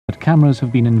cameras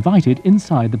have been invited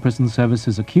inside the prison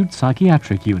service's acute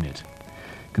psychiatric unit.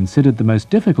 Considered the most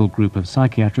difficult group of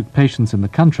psychiatric patients in the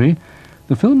country,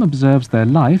 the film observes their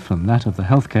life and that of the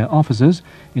healthcare officers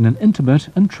in an intimate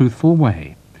and truthful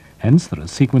way. Hence, there are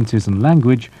sequences and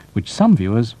language which some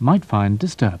viewers might find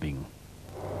disturbing.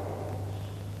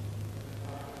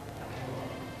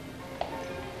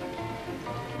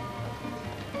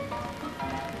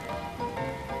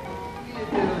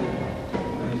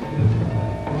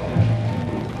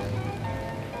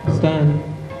 Stand.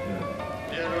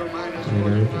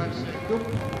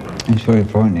 It's very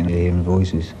frightening hearing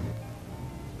voices.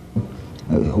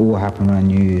 It all happened around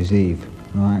New Year's Eve.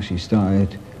 And I actually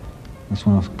started, that's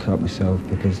when I cut myself,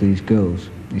 because these girls,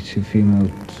 these two females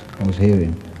I was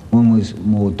hearing, one was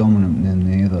more dominant than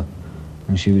the other,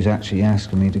 and she was actually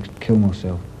asking me to kill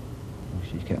myself.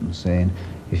 She kept on saying,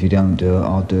 if you don't do it,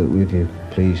 I'll do it with you.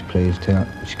 Please, please, tell.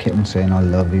 She kept on saying, I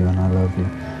love you and I love you.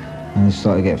 And I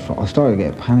started to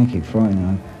get panicky,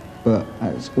 frightened. But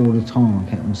that's all the time I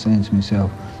kept on saying to myself,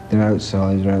 they're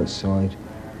outside, they're outside.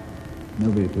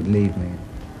 Nobody would leave me.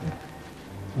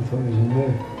 I thought he was in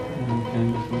there. Okay,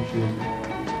 before she was.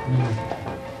 Yeah.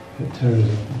 It tears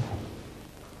up.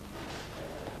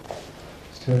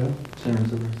 It's tear up?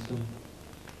 Tears up.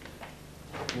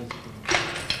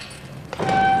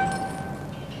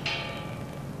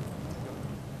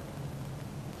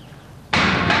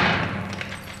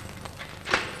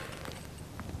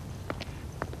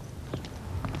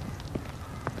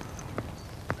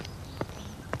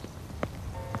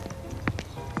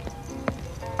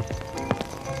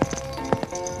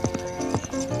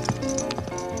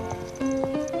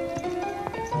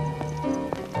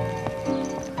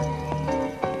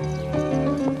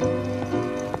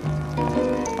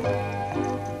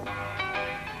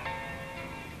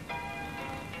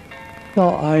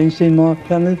 Well, I ain't seen my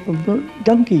family for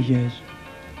donkey's years.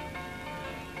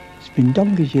 It's been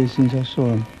donkey's years since I saw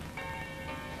them.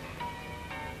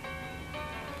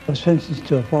 I was sentenced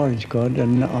to a firing squad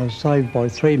and I was saved by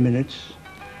 3 minutes.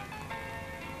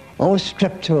 I was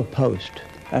strapped to a post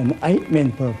and 8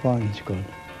 men for a firing squad.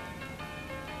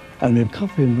 And the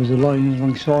coffin was lying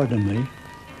alongside of me.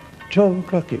 12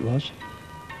 o'clock it was.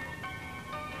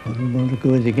 I wouldn't want to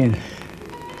go it again.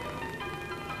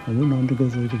 I wouldn't want to go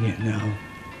through it again now.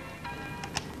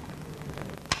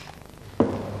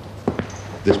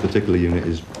 This particular unit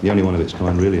is the only one of its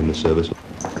kind really in the service.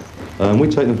 We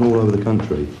take them from all over the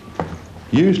country.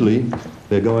 Usually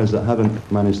they're guys that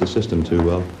haven't managed the system too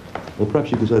well, or perhaps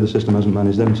you could say the system hasn't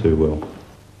managed them too well.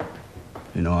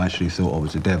 You know, I actually thought I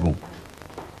was the devil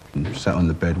and sat on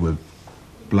the bed with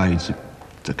blades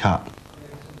to cut.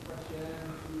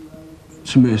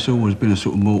 To me, it's always been a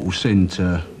sort of mortal sin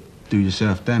to do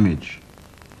yourself damage.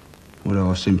 Although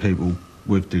I've seen people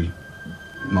with the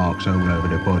marks all over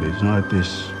their bodies, and I had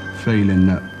this feeling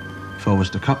that if I was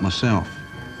to cut myself,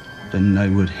 then they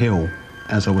would heal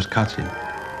as I was cutting.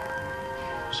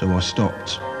 So I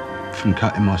stopped from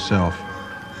cutting myself,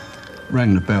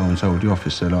 rang the bell and told the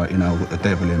officer, like, you know, I've got the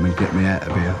devil in me, get me out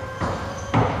of here.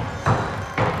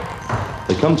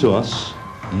 They come to us,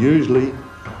 usually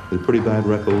with a pretty bad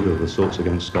record of assaults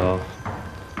against staff,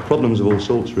 problems of all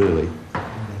sorts, really.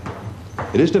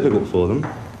 It is difficult for them.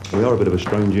 We are a bit of a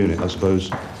strange unit. I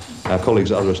suppose our colleagues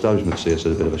at other establishments see us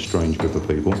as a bit of a strange group of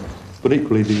people, but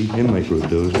equally the inmate group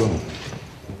do as well.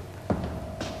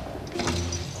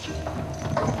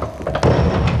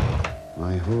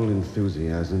 My whole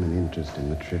enthusiasm and interest in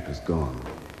the trip is gone.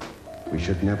 We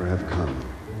should never have come.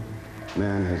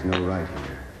 Man has no right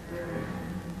here.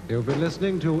 You've been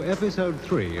listening to episode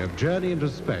 3 of Journey into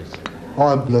Space.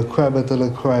 I'm the creme de la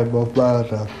creme of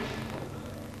murder.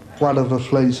 One of the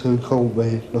police who called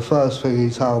me, the first thing he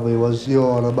told me was,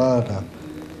 you're on a murder.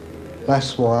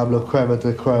 That's why I'm the creme de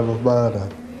la creme of murder.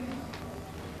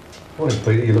 Morning,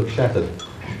 Peter, you look shattered.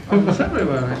 Oh, was that very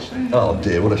well, actually? Oh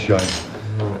dear, what a shame.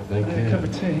 Right, thank you. A cup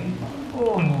of tea.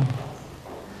 Oh.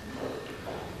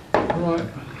 Right.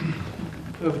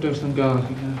 Overdose some garlic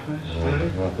in there first.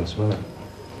 I can smell it.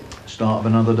 Start of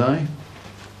another day.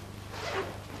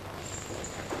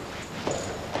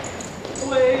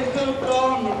 Always look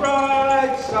on the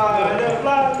right side of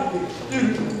life.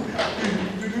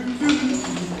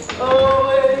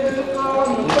 Always look on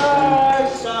the right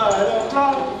side of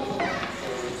life.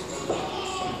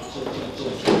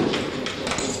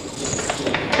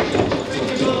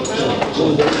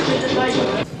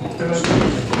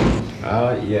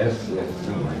 Yes.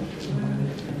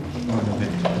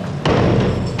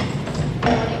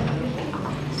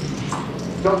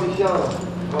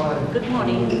 Good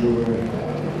morning.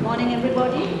 Good morning,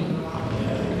 everybody.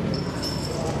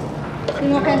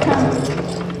 You can come.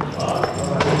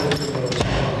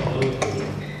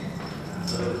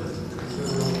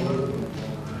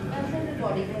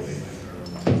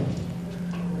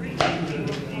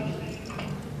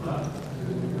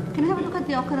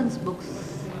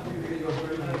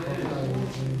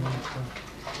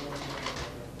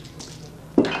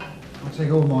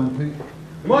 take all mine, Pete.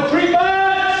 Come on, treatments!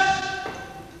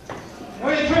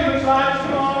 Where are your treatments, lads?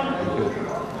 Come on!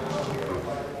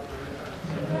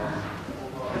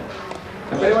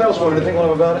 Does anyone else want anything while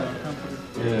I'm about it?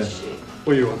 Yeah.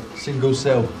 What do you want? Single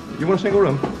cell. You want a single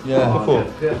room? Yeah. What for?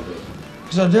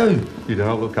 Because I do. You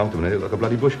don't look comfortable in it, like a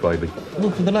bloody bush baby.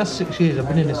 Well, for the last 6 years I've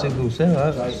been in a single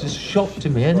cell. It's just a shock to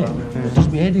me, isn't it? It's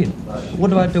just me head in. What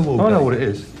do I do all day? I know what it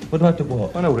is. What do I do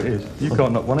what? I know what it is. You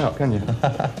can't knock one out, can you?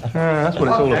 That's what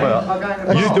it's all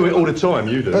about. You do it all the time,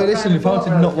 you do. Hey, listen, if I was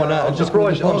to knock one out...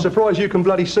 I'm surprised you can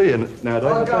bloody see it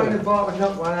nowadays. I go in the bar and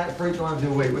knock one out 3 times a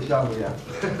week, which I will, yeah.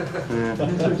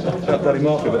 That bloody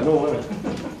mark of it and all, isn't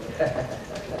it?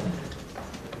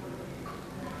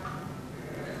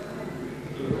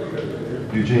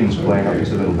 Eugene's playing up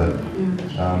just a little bit.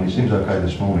 He seems okay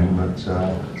this morning, but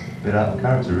a bit out of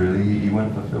character really. He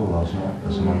went for Phil last night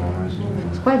for some unknown reason.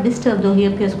 It's quite disturbed, though. He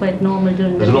appears quite normal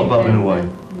during There's the a lot bubbling daytime. away,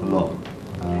 a lot.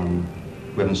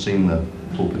 We haven't seen the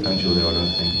full potential there, I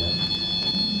don't think, yet.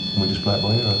 Can we just play it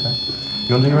by ear, okay?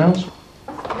 You want anything else?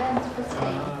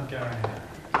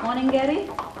 Morning, Gary.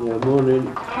 Yeah, morning.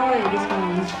 How are you this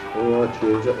morning? All right,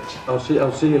 cheers.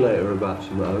 I'll see you later about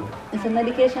some of Is the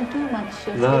medication too much?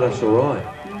 No, that's all right.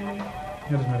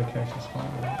 Yeah, his medication's fine.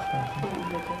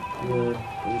 Yeah,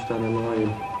 I'm just down the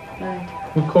line. Right.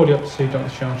 We'll call you up to see Dr.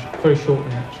 Sharsh very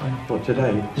shortly, actually. What,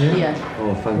 today? Yeah.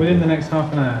 Oh, thank Within you. the next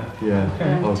half an hour. Yeah,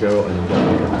 Okay. I'll go out and get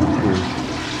it.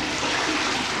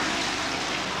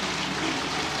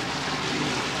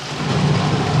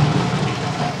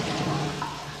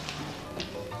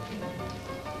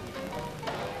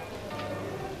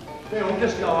 Phil,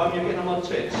 just go home, you're getting on my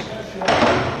tits.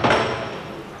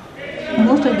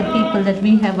 Most of the people that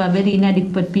we have are very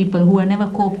inadequate people who are never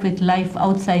coped with life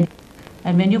outside.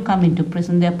 And when you come into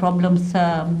prison, their problems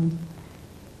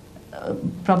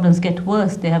get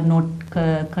worse. They have no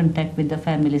contact with the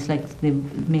families, like they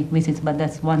make visits, but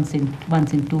that's once in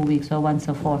 2 weeks or once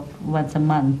a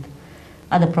month.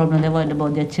 Other problems, they're worried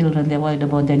about their children, they're worried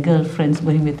about their girlfriends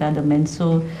going with other men.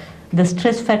 So the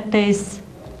stress factor is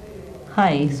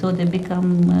high, so they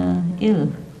become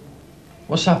ill.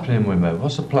 What's happening with me?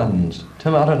 What's the plans?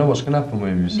 Tell me, I don't know what's going to happen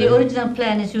with you. The original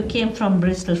plan is you came from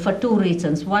Bristol for 2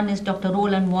 reasons. One is Dr.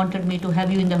 Rowland wanted me to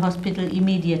have you in the hospital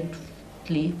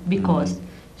immediately because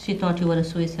she thought you were a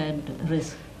suicide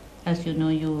risk. As you know,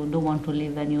 you don't want to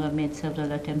live and you have made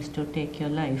several attempts to take your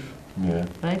life. Yeah.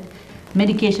 Right?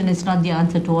 Medication is not the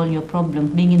answer to all your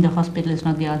problems. Being in the hospital is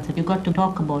not the answer. You've got to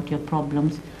talk about your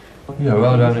problems. Yeah,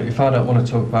 well, if I don't want to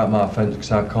talk about my offence,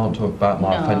 because I can't talk about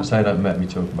my No. offence, they don't make me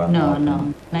talk about my No,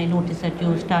 offence. no. I noticed that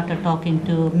you started talking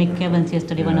to Mick Evans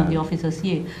yesterday, one of the officers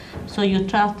here. So you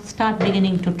start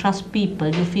beginning to trust people.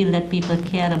 You feel that people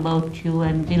care about you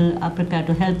and are prepared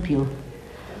to help you.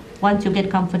 Once you get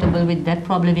comfortable with that,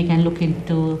 probably we can look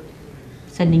into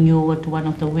sending you over to one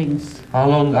of the wings. How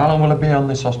long will I be on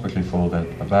this hospital for then?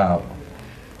 About?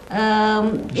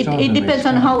 It depends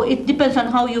on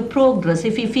how you progress.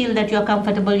 If you feel that you're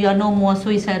comfortable, you are no more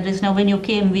suicide risk. Now, when you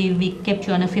came, we kept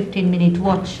you on a 15-minute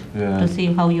watch to see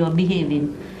how you are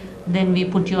behaving. Then we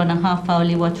put you on a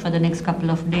half-hourly watch for the next couple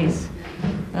of days.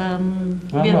 Well, I'm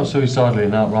not suicidally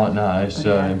out right now. It's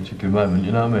a particular moment.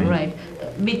 You know what I mean? Right.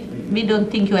 We don't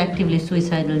think you're actively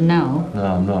suicidal now. No,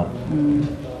 I'm not.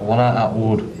 I want out that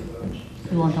ward.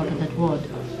 You want out of that ward.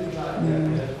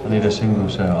 I need a single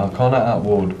cell. I can't out that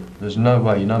ward. There's no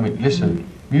way, you know what I mean? Listen,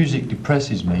 music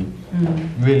depresses me.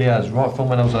 Really has. Right from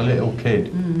when I was a little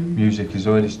kid, music has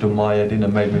already stood my head in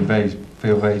and made me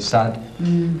feel very sad,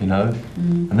 you know?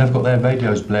 And they've got their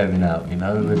radios blaring out, you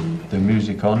know, with the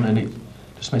music on, and it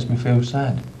just makes me feel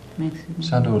sad.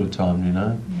 Sad all the time, you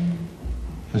know?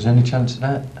 There's any chance of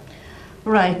that?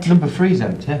 Right. Number 3's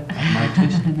empty, I've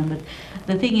noticed.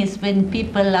 The thing is, when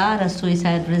people are a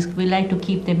suicide risk, we like to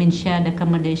keep them in shared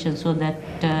accommodation so that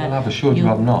Well, I've assured you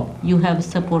I'm not. You have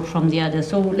support from the others.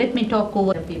 So let me talk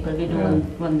over the people. We don't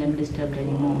want them disturbed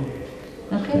anymore.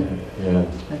 Okay? Yeah.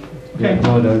 Okay.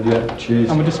 No, no, yeah, cheers.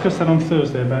 And we'll discuss that on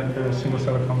Thursday about single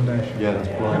cell accommodation. Yeah, that's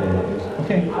fine.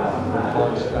 Okay.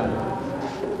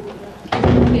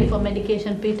 Okay, for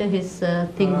medication, Peter, his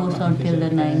thing goes on till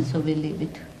the 9th, so we'll leave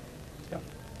it.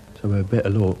 So we're a bit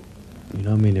of luck, you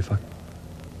know what I mean? If I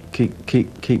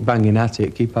keep banging at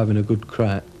it, keep having a good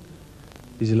crack,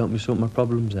 easy let me sort my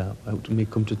problems out, help me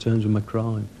come to terms with my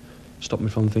crime, stop me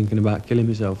from thinking about killing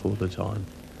myself all the time.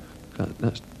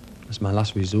 That's my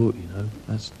last resort, you know.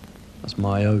 That's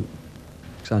my hope,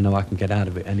 because I know I can get out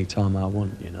of it any time I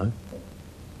want, you know.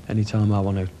 Any time I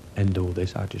want to end all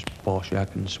this, I just bosh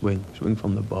out and swing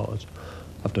from the bars.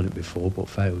 I've done it before, but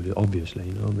failed, obviously,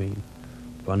 you know what I mean.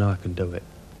 But I know I can do it.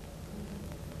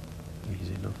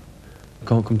 Easy enough. I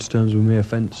can't come to terms with my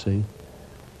offence, see. You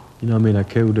know what I mean? I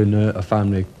killed and hurt a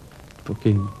family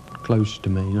fucking close to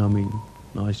me, you know what I mean?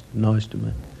 Nice to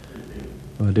me.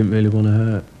 But I didn't really want to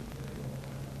hurt.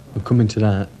 But coming to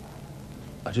that,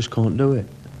 I just can't do it.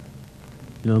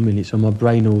 You know what I mean? It's on my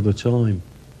brain all the time,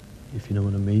 if you know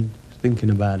what I mean.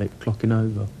 Thinking about it, clocking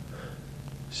over,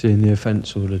 seeing the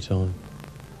offence all the time.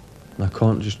 And I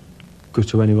can't just go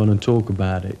to anyone and talk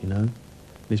about it, you know.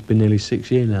 It's been nearly 6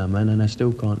 years now, man, and I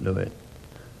still can't do it.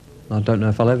 I don't know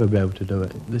if I'll ever be able to do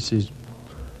it. This is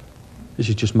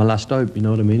just my last hope, you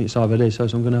know what I mean? It's either this or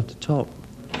I'm going to have to top.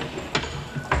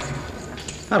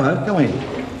 Hello, come in.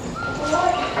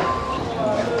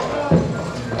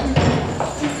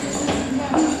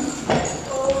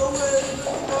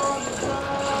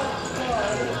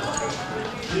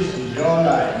 This is your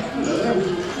life.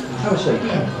 Have a seat.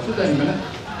 Yeah, sit down a minute.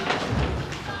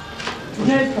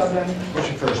 No problem. What's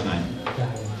your first name?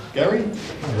 Gary?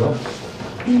 Well,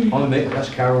 I'm Nick, that's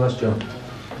Carol, that's John.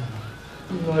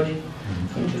 You've already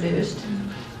introduced.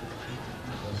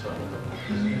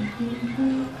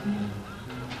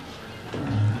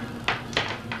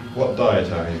 What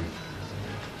diet are you?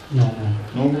 Normal.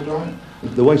 Normal diet?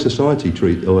 The way society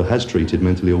has treated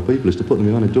mentally ill people is to put them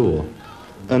behind a door.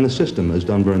 And the system has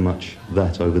done very much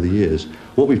that over the years.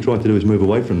 What we've tried to do is move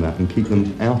away from that and keep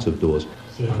them out of doors.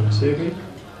 You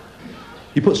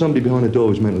put somebody behind a door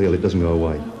who's mentally ill, it doesn't go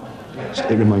away.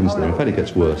 It remains there. In fact, it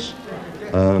gets worse.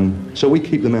 So we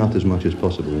keep them out as much as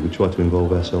possible. We try to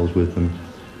involve ourselves with them,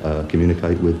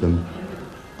 communicate with them,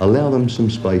 allow them some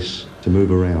space to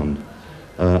move around.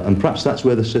 And perhaps that's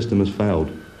where the system has failed.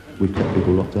 We've kept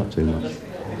people locked up too much.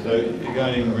 So you're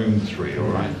going in room 3, all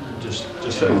right? Just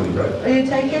so we go. Are you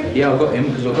taking? Yeah, I've got him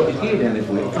because I've got his gear down there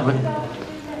for you.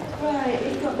 Right,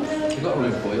 you've got no... You've got a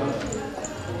room for you.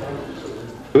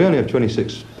 We only have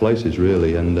 26 places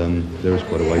really, and there is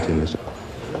quite a waiting list.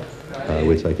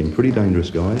 We're taking pretty dangerous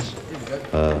guys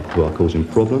who are causing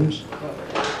problems.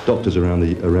 Doctors around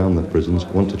the prisons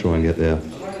want to try and get their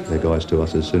guys to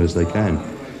us as soon as they can.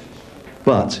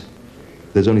 But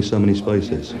there's only so many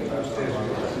spaces.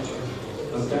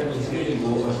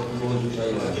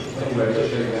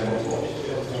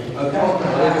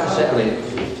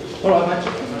 All right, mate.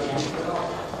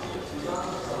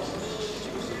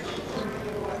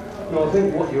 No, I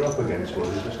think what you're up against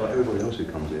is just like everybody else who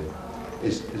comes in,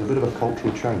 is a bit of a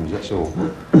cultural change, that's all.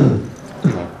 You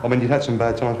know, I mean, you'd had some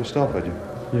bad times with staff, had you?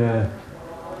 Yeah,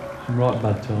 some right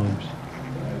bad times.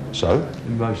 So?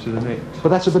 In most of the mix. But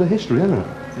that's a bit of history, isn't it?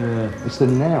 Yeah. It's the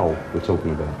now we're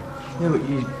talking about. Yeah, but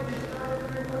you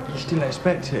still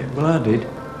expect it. Well, I did.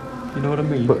 You know what I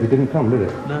mean? But it didn't come, did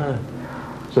it? No.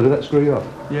 So did that screw you up?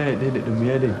 Yeah, it did. It did me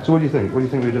head in. So what do you think? What do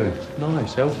you think we're doing?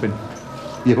 Nice, helping.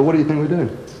 Yeah, but what do you think we're doing?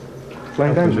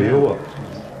 Playing games with you or what?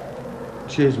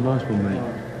 Cheers, nice one, mate.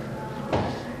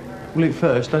 Well, at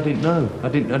first, I didn't know. I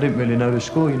didn't really know the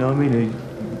score, you know what I mean?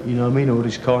 You know what I mean? All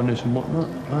this kindness and whatnot.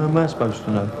 How am I supposed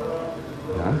to know?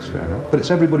 Yeah, that's fair enough. But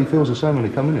it's everybody feels the same when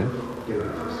they come in here.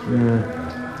 Yeah.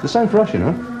 It's the same for us, you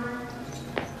know.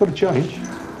 Got to change.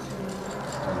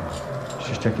 It's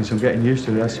just taking some getting used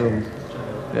to, that's all.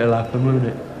 It'll happen, won't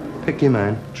it? Pick your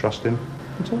man, trust him,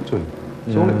 and talk to him.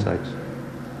 That's all it takes.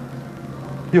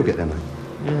 You'll get there, mate.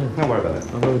 Yeah. Don't worry about it.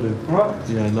 I will do. All right?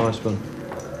 Yeah, nice one.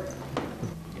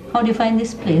 How do you find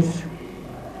this place?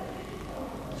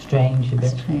 Strange a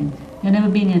bit. Strange. You've never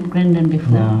been at Grendon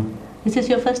before? No. Is this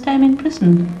your first time in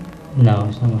prison? No,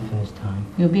 it's not my first time.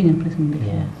 You've been in prison before?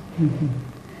 Yes.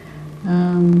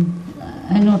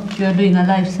 I know you're doing a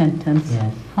life sentence.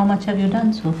 Yes. How much have you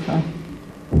done so far?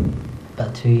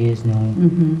 About 2 years now.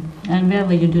 And where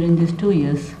were you during these 2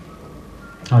 years?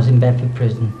 I was in Bedford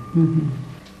Prison.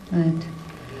 Right.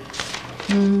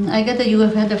 I get that you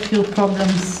have had a few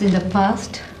problems in the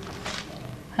past.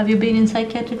 Have you been in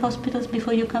psychiatric hospitals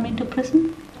before you come into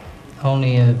prison?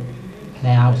 Only an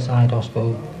outside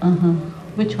hospital.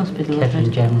 Which hospital was that?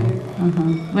 Kettering General.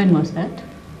 When was that?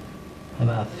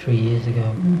 About 3 years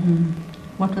ago.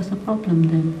 What was the problem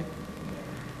then?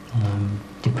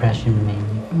 Depression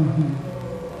mainly.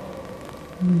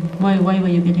 Why were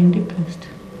you getting depressed?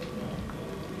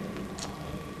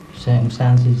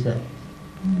 Circumstances that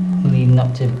leading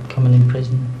up to coming in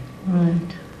prison.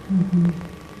 Right. Do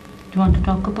you want to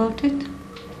talk about it?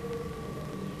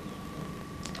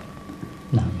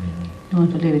 Not really. You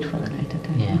want to leave it for a later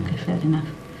time? Yeah. Okay, fair enough.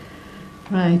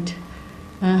 Right.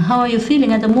 How are you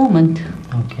feeling at the moment?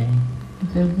 Okay.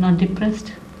 You're not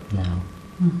depressed? No.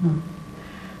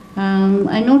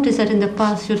 I noticed that in the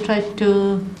past you tried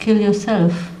to kill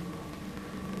yourself.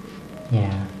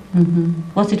 Yeah.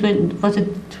 Was it when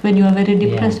you were very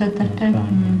depressed at that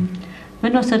time? Right,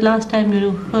 When was the last time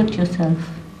you hurt yourself?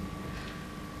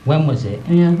 When was it?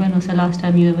 Yeah, when was the last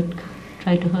time you ever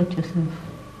tried to hurt yourself?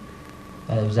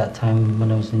 It was that time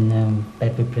when I was in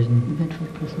Bedford Prison.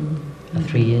 Bedford Prison.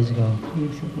 3 years ago. 3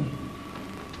 years ago.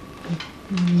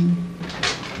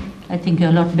 I think you're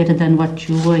a lot better than what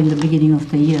you were in the beginning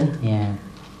of the year. Yeah.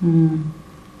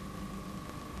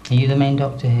 Are you the main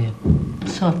doctor here?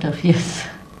 Sort of, yes.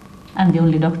 I'm the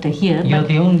only doctor here. You're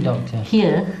the only doctor?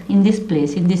 Here, in this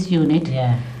place, in this unit.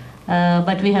 Yeah.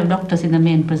 But we have doctors in the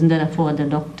main prison. There are 4 other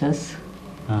doctors.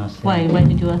 Oh, Why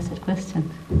did you ask that question?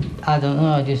 I don't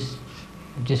know, I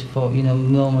just thought, you know,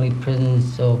 normally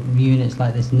prisons or units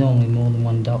like this, normally more than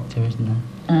one doctor, isn't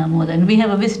there? More than. We have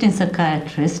a visiting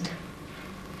psychiatrist,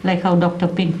 like how Dr.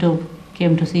 Pinto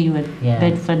came to see you at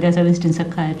Bedford. There's a visiting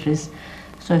psychiatrist.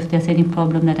 So if there's any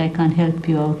problem that I can't help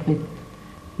you out with,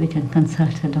 we can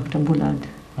consult Dr. Bullard.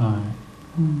 All right.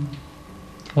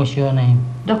 What's your name?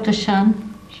 Dr.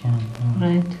 Shan. Shan.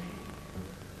 Right.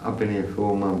 I've been here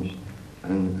 4 months,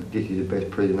 and this is the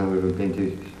best prison I've ever been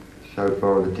to so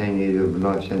far, the 10 years of the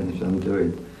life sentence I'm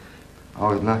doing. I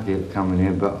was lucky at coming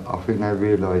here, but I think they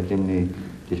realised in the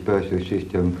dispersal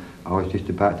system I was just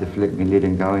about to flick my lid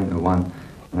and go into one.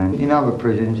 And in other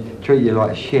prisons, treat you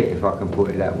like shit, if I can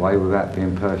put it that way, without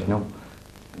being personal.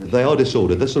 They are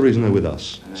disordered. That's the reason they're with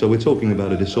us. So we're talking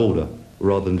about a disorder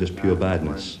rather than just pure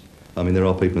badness. I mean, there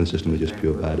are people in the system who are just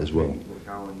pure bad as well.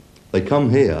 They come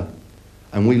here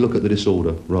and we look at the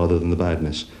disorder rather than the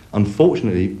badness.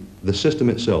 Unfortunately, the system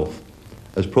itself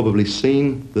has probably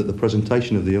seen that the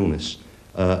presentation of the illness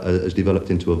has developed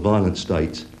into a violent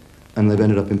state, and they've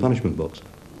ended up in punishment box.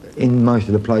 In most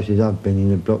of the places I've been, in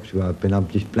the blocks where I've been, I've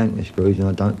just blanked the screws and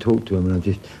I don't talk to them, and I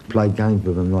just play games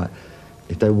with them. Like,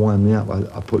 if they wind me up,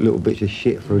 I put little bits of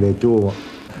shit through their door.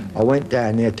 I went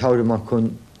down there, told them I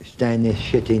couldn't stand their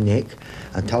shitty nick,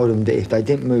 and told them that if they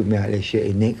didn't move me out of their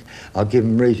shitty nick, I'd give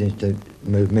them reasons to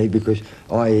move me, because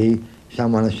i.e.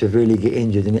 someone will severely get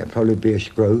injured and it'll probably be a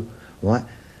screw, right?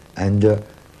 And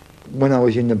when I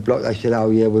was in the block, they said, oh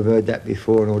yeah, we've heard that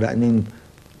before and all that, and then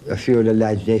a few of the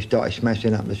lads there started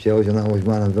smashing up the cells, and I was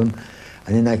one of them.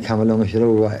 And then they come along and said,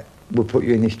 all right, we'll put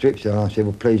you in this strip cell. And I said,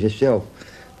 well, please yourself.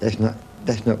 That's not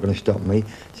going to stop me.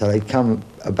 So they come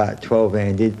about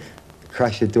 12-handed,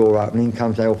 crash the door open, in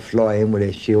comes they all fly in with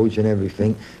their shields and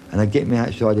everything, and they get me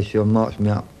outside the cell, march me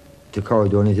up the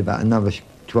corridor, and there's about another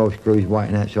 12 screws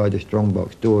waiting outside the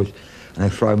strongbox doors, and they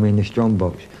throw me in the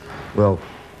strongbox. Well,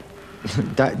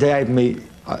 they had me.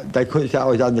 They couldn't say I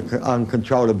was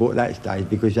uncontrollable at that stage,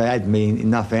 because they had me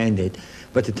enough-handed.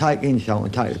 But to take insult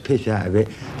and take the piss out of it,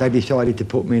 they decided to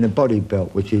put me in a body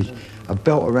belt, which is a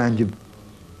belt around your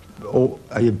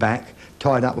back,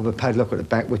 tied up with a padlock at the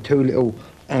back, with 2 little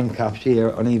handcuffs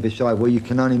here on either side, where you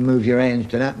can only move your hands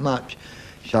to that much.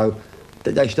 So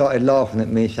they started laughing at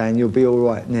me, saying, you'll be all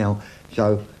right now.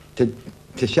 So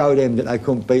to show them that they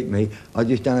couldn't beat me, I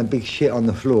just done a big shit on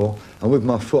the floor, and with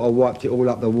my foot I wiped it all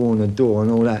up the wall and the door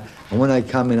and all that. And when they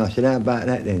come in, I said, how about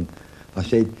that then? I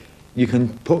said, you can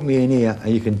put me in here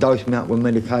and you can dose me up with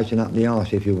medication up the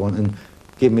arse if you want, and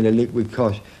give me the liquid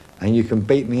cosh, and you can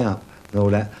beat me up and all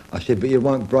that. I said, but you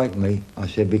won't break me. I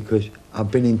said, because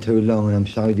I've been in too long, and I'm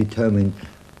so determined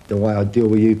the way I deal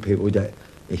with you people that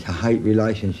it's a hate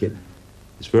relationship.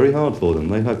 It's very hard for them.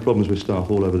 They have problems with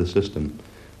staff all over the system.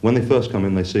 When they first come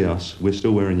in, they see us. We're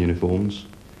still wearing uniforms.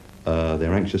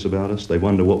 They're anxious about us. They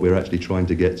wonder what we're actually trying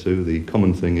to get to. The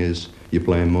common thing is, you're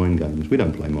playing mind games. We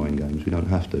don't play mind games. We don't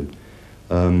have to.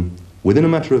 Within a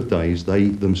matter of days, they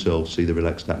themselves see the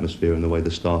relaxed atmosphere and the way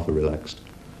the staff are relaxed.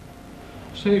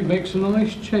 So it makes a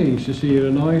nice change to see you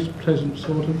in a nice, pleasant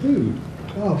sort of mood.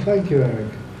 Oh, thank you,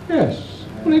 Eric. Yes,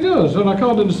 well it does, and I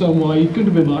can't understand why you could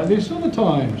have been like this other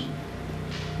times.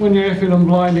 When you're effing and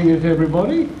blinding at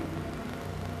everybody.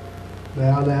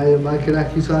 Now you're making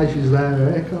accusations there,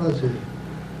 Eric, aren't you?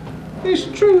 It's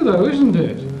true though, isn't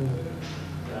it?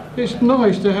 It's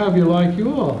nice to have you like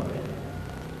you are.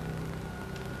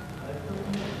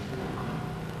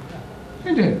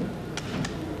 Isn't it?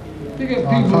 You get people...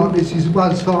 I can't, this is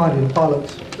one-sided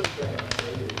bollocks.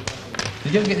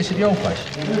 Did you ever get this at the old place?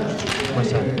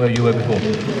 What's that? Where you were before?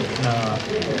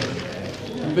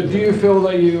 No. But do you feel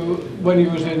that you, when you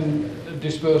was in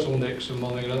dispersal nicks and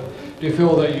all that, do you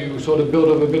feel that you sort of built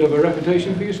up a bit of a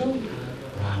reputation for yourself?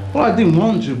 Well, I didn't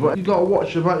want to, but you got to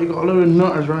watch about. You got a load of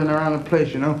nutters running around the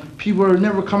place, you know. People are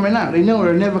never coming out. They know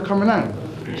they're never coming out.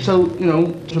 So, you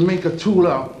know, to make a tool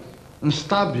up and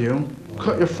stab you,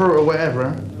 cut your throat or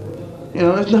whatever, you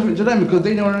know, it's nothing to them, because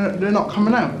they know they're not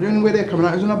coming out. The only way they're coming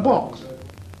out is in a box.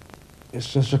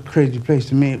 It's just a crazy place.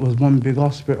 To me, it was one big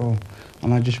hospital,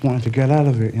 and I just wanted to get out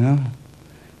of it, you know.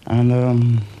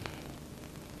 And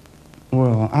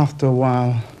Well, after a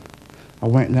while, I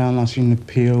went down, I seen the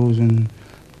POs and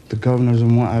the governors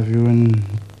and what have you, and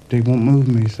they won't move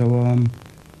me, so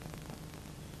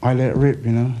I let it rip,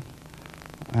 you know.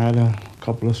 I had a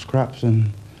couple of scraps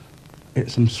and hit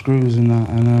some screws and that,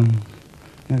 and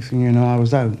next thing you know, I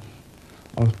was out.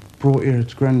 I was brought here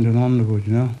to Grendon Underwood,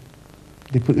 you know.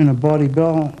 They put you in a body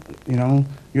belt, you know,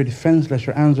 you're defenseless,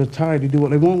 your hands are tied, they do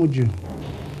what they want with you.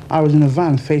 I was in a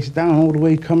van, face down, all the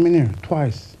way coming here,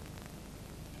 twice.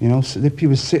 You know, so the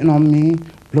people sitting on me,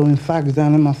 blowing fags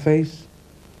down in my face,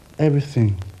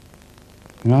 everything.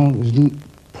 You know, it was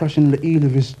pressing the heel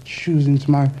of his shoes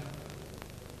into my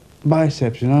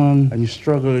biceps, you know, and you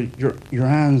struggle, your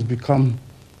hands become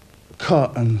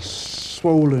cut and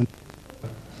swollen.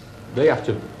 They have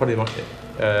to put him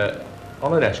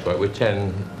on an escort with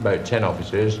about 10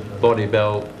 officers, body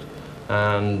belt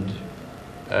and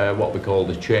what we call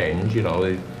the change, you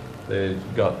know,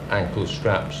 they've got ankle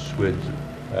straps with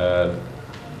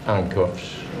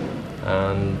handcuffs,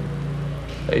 and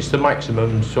it's the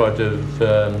maximum sort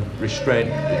of restraint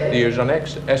they use on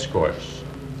escorts.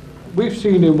 We've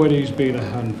seen him when he's been a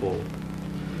handful,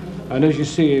 and as you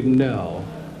see him now,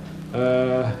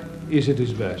 he's at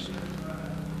his best.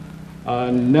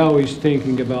 And now he's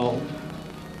thinking about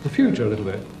the future a little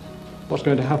bit, what's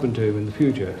going to happen to him in the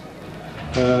future.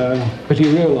 But he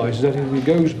realises that if he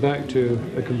goes back to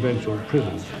a conventional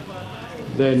prison,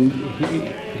 then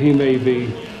he may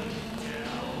be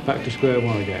back to square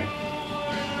one again.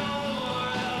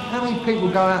 How many people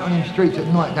go out on the streets at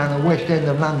night down the West End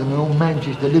of London or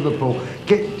Manchester, Liverpool,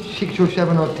 get 6 or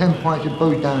 7 or 10 pints of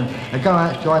booze down and go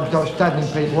outside and start stabbing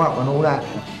people up and all that?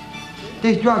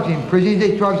 There's drugs in prisons,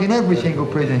 there's drugs in every single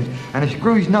prison, and the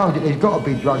screws know that there's got to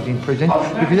be drugs in prison,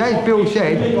 because as Bill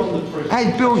said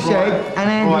and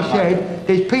Andy said,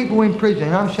 there's people in prison,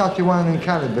 and I'm such a one in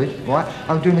Calibers, right?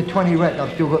 I'm doing a 20 rec,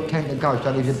 I've still got 10 to go,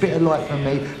 so there's a bit of light from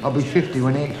me, I'll be 50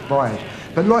 when it expires.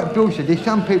 But like Bill said, there's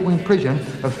some people in prison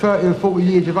of 30 or 40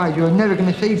 years of age who are never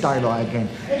going to see daylight again.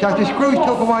 So if the screws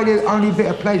took away their only bit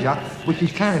of pleasure, which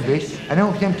is cannabis, and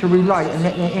helps them to relate and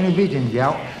let their inner visions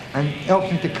out, and helps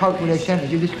them to cope with their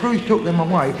sentences, if the screws took them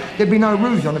away, there'd be no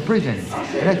rules on the prison.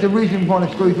 And that's the reason why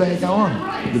the screws let it go on.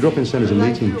 The drop-in centre is a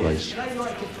meeting place,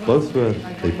 both for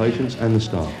the patients and the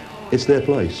staff. It's their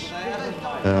place.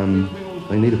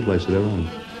 They need a place of their own,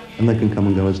 and they can come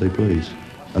and go as they please.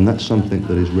 And that's something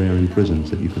that is rare in prisons,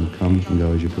 that you can come and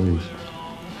go as you please.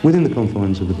 Within the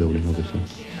confines of the building, obviously.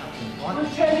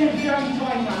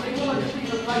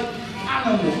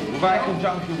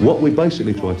 What we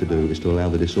basically try to do is to allow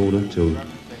the disorder to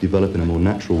develop in a more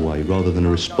natural way, rather than a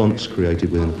response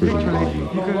created within a prison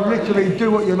environment. You can literally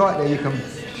do what you like there. You can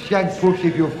shag push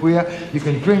if you're queer, you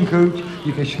can drink hooch,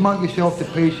 you can smoke yourself to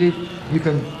pieces, you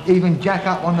can even jack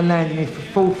up on the landing if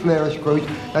full flare of screws.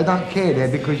 They don't care there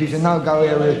because it's a no-go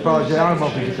area as far as their home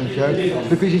office is concerned,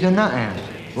 because it's a nut house,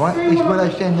 right? It's where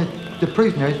they send the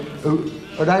prisoners who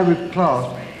they would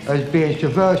class as being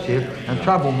subversive and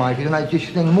troublemakers, and they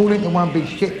just sling them all into one big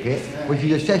shit pit, which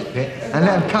is a cesspit, and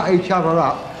let them cut each other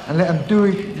up, and let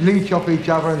them leech off each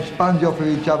other and sponge off of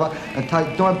each other and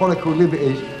take diabolical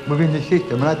liberties within the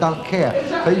system, and they don't care.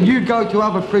 But you go to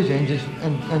other prisons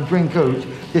and drink hooch,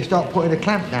 they start putting a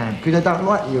clamp down, because they don't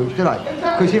like the hooch, do they?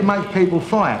 Because it makes people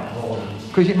fight.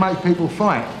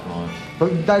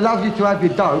 But they love you to have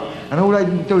your dope, and all they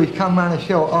do is come round the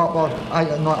cell at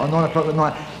 8 at night or 9 o'clock at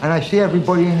night, and they see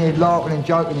everybody in there laughing and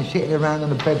joking and sitting around on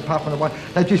the bed puffing away.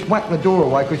 They just whack the door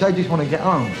away because they just want to get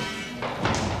home.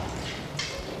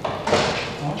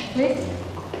 Wait.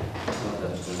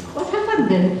 What happened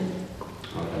then?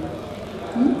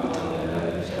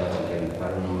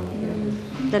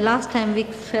 The last time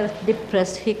Vic felt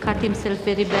depressed, he cut himself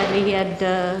very badly. He had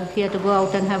to go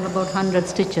out and have about 100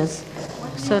 stitches.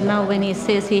 So now when he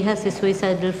says he has his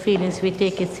suicidal feelings, we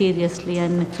take it seriously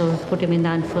and so put him in the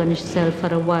unfurnished cell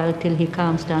for a while till he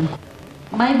calms down.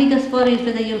 My biggest worry is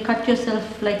whether you'll cut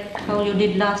yourself like how you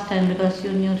did last time, because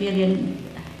you really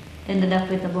ended up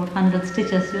with about 100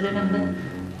 stitches, you remember?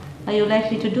 Are you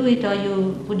likely to do it, or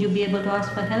would you be able to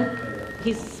ask for help?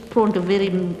 He's prone to very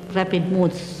rapid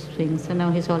mood swings, and now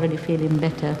he's already feeling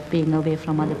better being away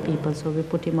from other people, so we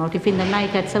put him out. If in the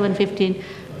night at 7:15,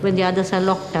 when the others are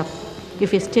locked up,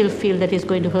 if we still feel that he's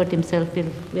going to hurt himself,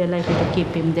 we're likely to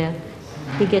keep him there.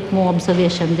 We get more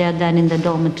observation there than in the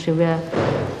dormitory, where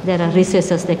there are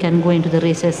recesses. They can go into the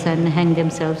recess and hang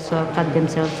themselves or cut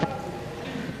themselves.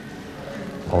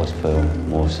 I always feel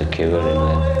more secure in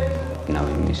there,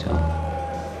 knowing myself.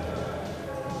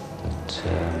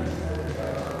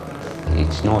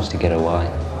 It's nice to get away,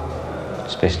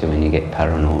 especially when you get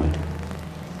paranoid.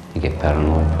 You get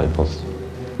paranoid, people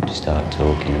to start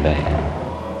talking about it.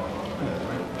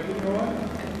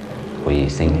 Or you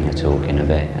think you're talking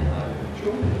about it.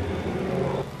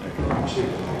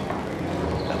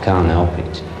 I can't help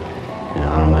it. You know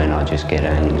what I mean? I just get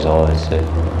anxiety.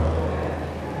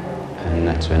 And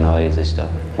that's when I either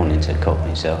start wanting to cut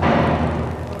myself.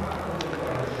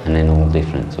 And then all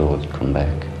different thoughts come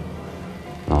back.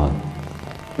 Like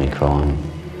me crying.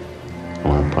 I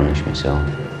want to punish myself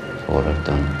for what I've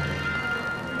done.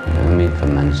 You know what I mean? For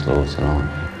manslaughter, like.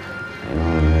 You know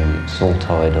what I mean? It's all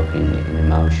tied up in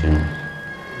emotion.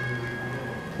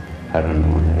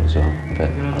 Paranoia as well. But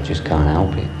I just can't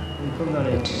help it.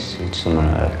 It's something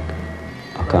that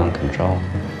I can't control.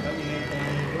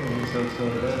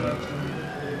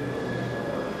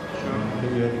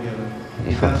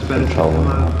 If I could control it,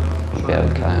 I'd be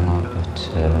okay, like,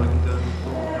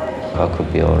 but I could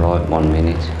be alright 1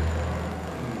 minute,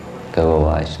 go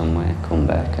away somewhere, come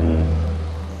back and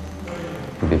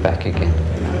we'll be back again.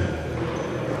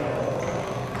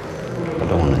 I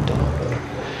don't want to do it.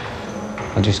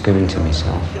 I just go into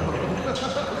myself.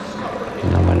 You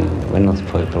know, when other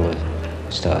people are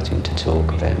starting to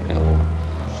talk about me, or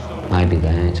maybe they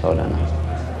ain't, I don't know.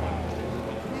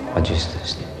 I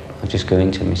just go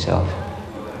into myself,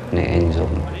 and it ends up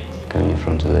going in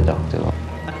front of the doctor.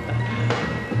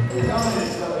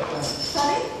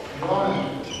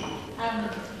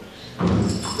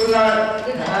 Good night.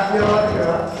 Happy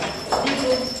holiday.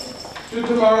 See you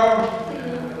tomorrow.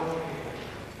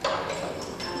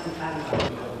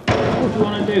 What do you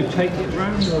want to do? Take it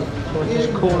round, or shall I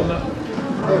just call them up?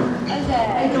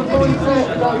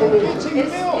 It's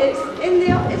in the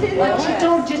I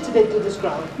told you to do this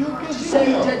ground. Say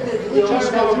you take the milk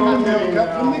up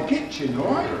from the kitchen,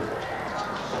 all right?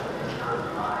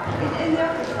 in the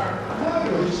office.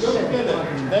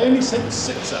 They only sent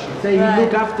 6 up. Say you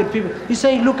look after people. You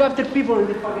say you look after people in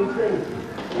the fucking train.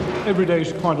 Every day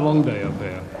is quite a long day up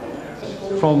here.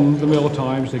 From the meal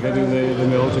times, to getting the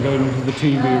meals, to going into the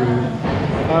TV room.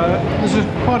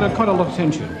 There's quite a lot of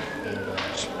tension.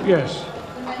 Yes,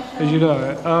 as you know.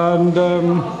 And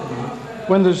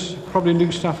when there's probably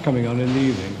new stuff coming on in the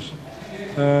evenings,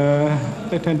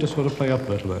 they tend to sort of play up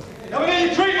a little bit. Come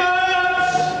in, treatments!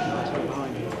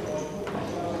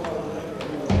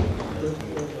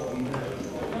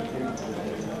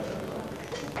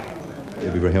 It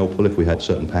would be very helpful if we had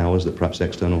certain powers that perhaps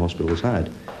external hospitals had.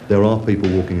 There are people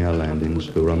walking our landings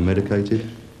who are unmedicated,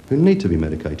 who need to be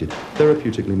medicated,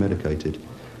 therapeutically medicated.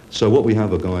 So what we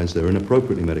have are guys that are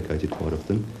inappropriately medicated quite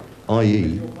often,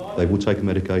 i.e. they will take a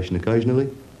medication occasionally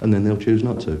and then they'll choose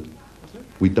not to.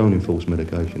 We don't enforce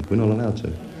medication. We're not allowed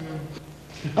to.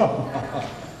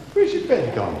 Where's your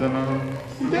bed gone? Don't know.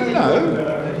 You don't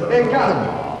know? Hey, come.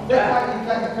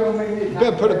 You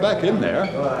better put it back in there.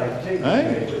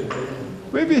 Eh?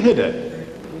 Where have you hid it?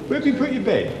 Where have you put your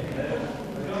bed?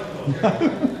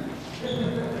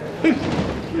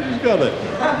 Who's got it?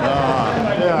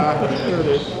 Ah, yeah, there it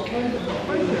is.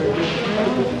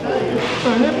 There's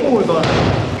no headboard on it.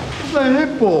 There's no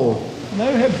headboard. No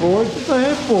headboard, there's no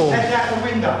headboard. That's out the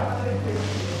window.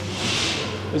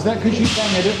 Is that because you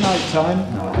bang it at night time?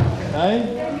 No. Eh?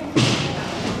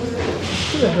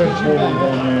 Put a headboard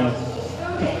on there.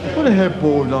 Put a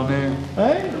headboard on there.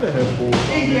 Eh? Put a headboard.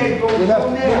 You'll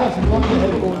have to want the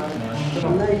headboard.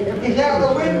 It's out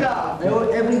the window.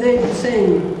 Every day is the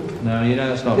same. No, you know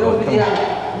that's not They right. over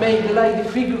there make like the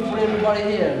figure for everybody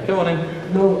here. Come on in.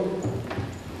 No.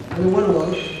 I don't want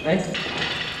one. Eh?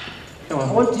 Come on.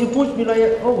 I want you to push me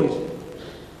like always.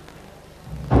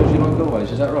 Push you like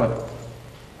always, is that right?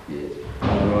 Yeah.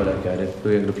 Oh, right, okay then.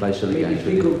 We're going to play silly Make games.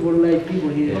 the figure for like people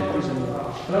here. Yeah. We're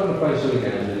not going to play silly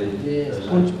games, are they?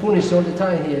 Yes, punish all the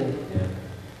time here. Yeah.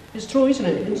 It's true, isn't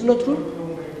it? It's not true?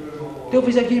 The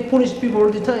officer here punish people all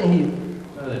the time here.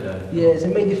 No, they don't. Yes,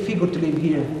 and make the figure to live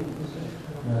here.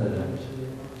 No, they don't.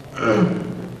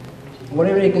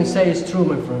 Whatever you can say is true,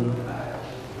 my friend.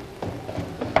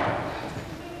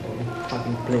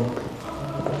 Fucking play.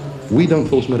 We don't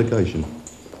force medication.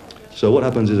 So what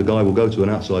happens is a guy will go to an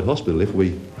outside hospital if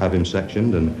we have him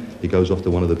sectioned and he goes off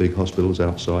to one of the big hospitals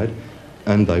outside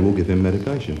and they will give him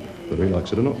medication, whether he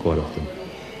likes it or not quite often.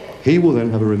 He will then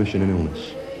have a remission in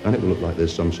illness and it will look like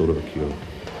there's some sort of a cure.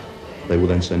 They will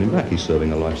then send him back. He's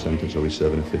serving a life sentence or he's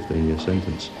serving a 15-year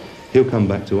sentence. He'll come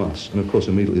back to us and of course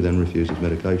immediately then refuses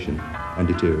medication and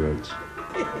deteriorates.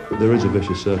 But there is a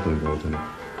vicious circle involved in it.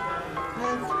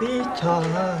 Happy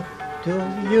time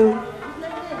to you.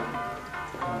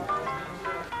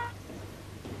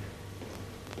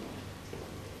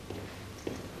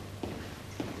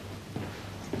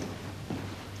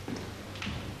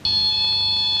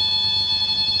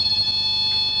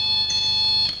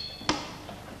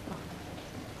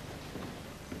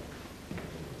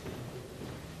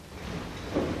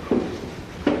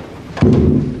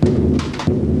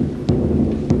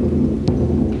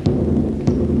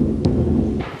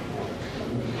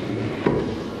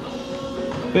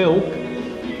 Bill?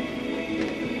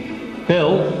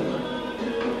 Bill?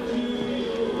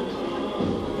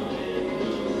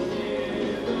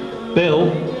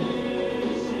 Bill?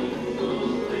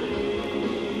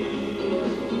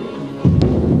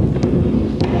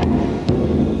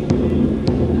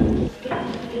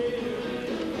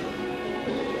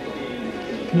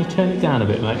 Can you turn it down a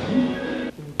bit, mate?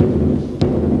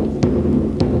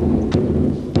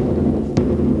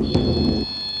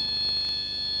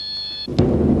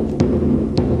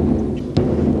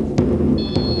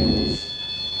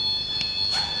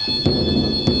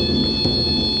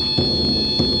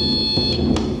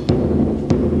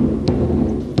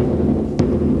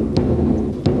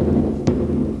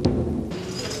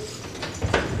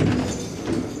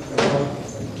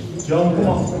 John, come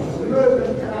on.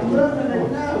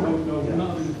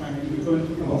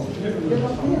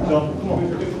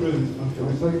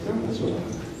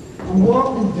 I'm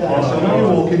walking down. Oh, so now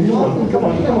you're walking. Come on, come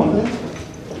on, come on.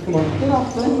 Come on. Get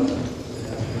off then.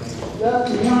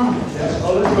 Dirty man.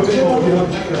 Oh, let's go a bit more.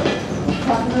 I'm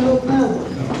packing it up now.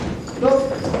 Look.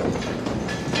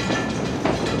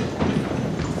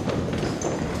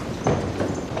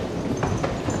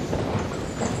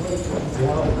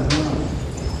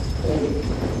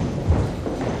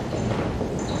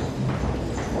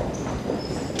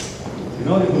 You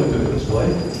know you're going to do it this way.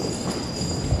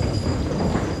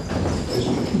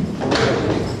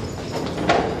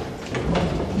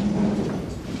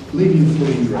 Leave you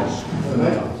fully dressed.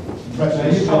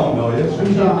 Impress you calm down. As soon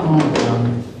as you calm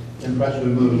down, impress we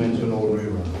move them into an ordinary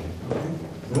room.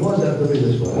 And why does it have to be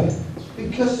this way?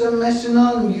 Because I'm messing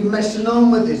on. You're messing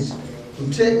on with this.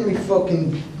 I'm taking me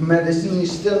fucking medicine. You're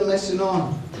still messing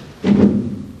on.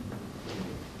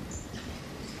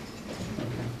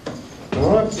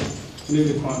 Alright?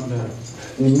 Leave the quiet there.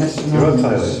 You're messing You're on. okay,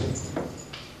 with Lee? this.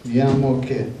 Yeah, I'm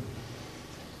okay.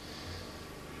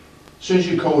 As soon as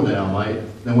you cool down, mate,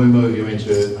 then we move you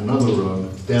into another room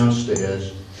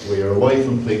downstairs where you're away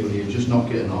from people you're just not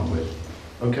getting on with.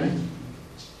 Okay?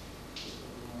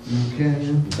 Okay,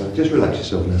 yeah. Okay, just relax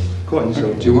yourself now. Quieten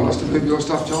yourself. Do you want us to move your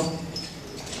stuff, John?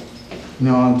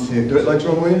 No, I'll take Do it later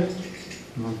on, will you?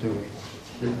 I'll do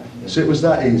it. So it was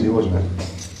that easy, wasn't it?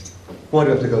 Why do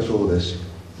you have to go through all this?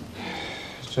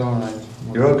 It's alright.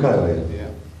 You're okay, are you? Yeah.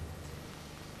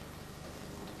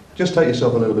 Just take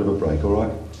yourself a little bit of a break, all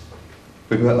right?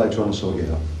 We'll be back later on and sort you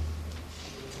out.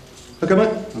 Okay,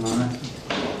 mate? Alright.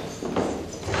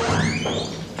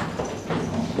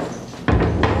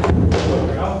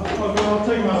 I'll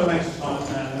take him out the next time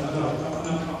now.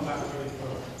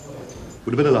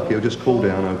 With a bit of luck, he'll just cool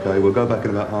down, okay? We'll go back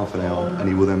in about half an hour and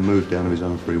he will then move down of his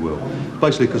own free will.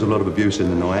 Basically because of a lot of abuse in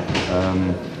the night,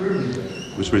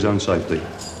 it was for his own safety.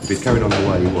 If he'd carried on the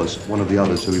way he was, one of the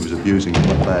others who he was abusing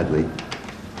quite badly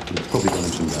would have probably done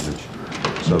him some damage.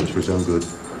 So it was for his own good.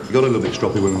 He got a little bit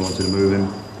stroppy when we wanted to move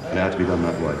him, and it had to be done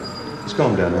that way. It's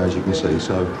calmed down now, as you can see,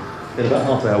 so in about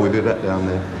half an hour we'll be back down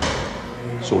there,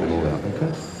 sort it all out,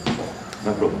 okay?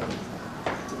 No problem.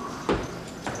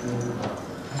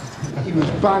 He was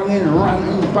banging and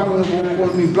ranting, banging,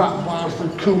 calling me black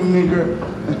bastard, cool nigger,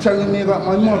 and telling me about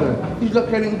my mother. He's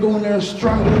lucky I didn't go in there and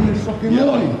strangle him in the fucking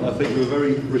morning. I think you were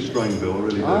very restrained, Bill, I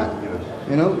really do.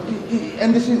 You know,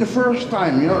 and this isn't the first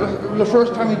time, you know. The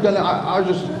first time he'd done it, I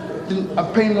just didn't, I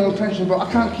paid no attention, but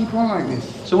I can't keep on like this.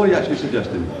 So what are you actually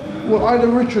suggesting? Well, either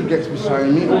Richard gets beside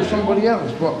me or somebody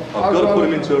else, but I've got to put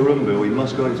him into a room, Bill. He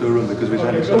must go into a room because of his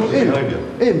antisocial behaviour.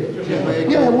 Him?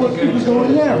 Yeah, well, he can go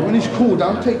in there. When he's cool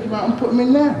down, take him out and put him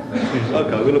in there.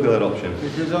 Okay, we'll look at that option.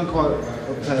 Because I'm quite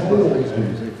upset with his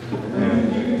music.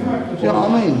 You know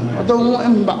what I mean? I don't want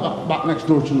him back next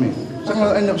door to me. So I'm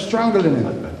going to end up strangling him.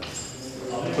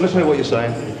 Well, listen to what you're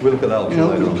saying. We'll look at that option You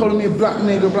know, later he's on. calling me a black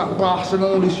nigger, black bastard and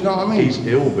all this, you know what I mean? He's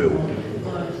ill, Bill.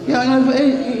 Yeah, I know, but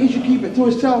he should keep it to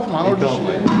himself, man. He can't,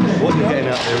 mate. What you're getting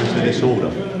out there is the disorder.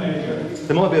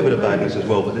 There might be a bit of badness as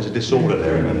well, but there's a disorder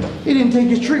there, remember? He didn't take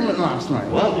his treatment last night.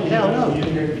 Well, yeah, I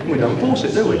know. We don't force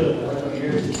it, do we?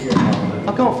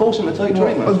 I can't force him to take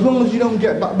treatment. As long as you don't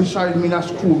get back beside me,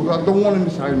 that's cool. Because I don't want him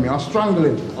beside me. I'll strangle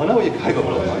him. I know what you're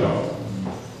capable of, mate.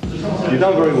 You've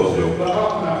done very well, Bill.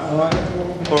 All right,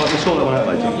 we'll sort that one out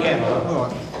later. Yeah, all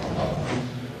right.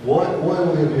 Why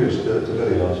were we abused to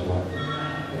Billy last night?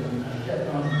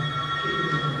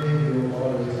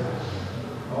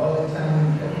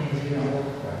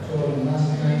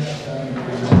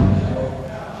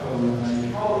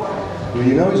 Well,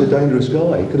 you know he's a dangerous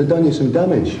guy. He could have done you some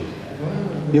damage.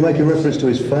 You're making reference to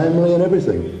his family and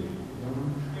everything.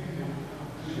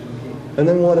 And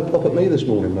then why the pop at me this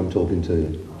morning when I'm talking to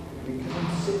you?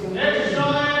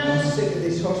 I'm sick of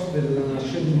this hospital and I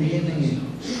shouldn't be in here.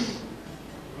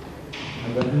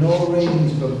 I've got no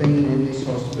reasons for being in this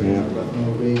hospital. Yeah. I've got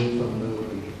no reason for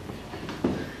moving.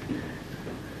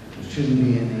 I shouldn't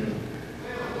be in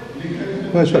here.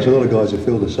 Well, I expect a lot of guys who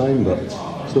feel the same, but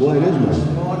it's the way it is, man.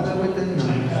 Smarter with the nuns,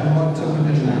 smarter with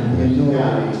the nuns, you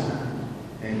know reason.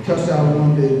 And because I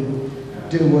want to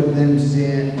do what them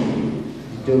saying,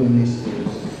 he's doing this to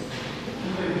us.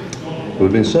 It would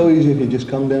have been so easy if you'd just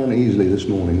come down easily this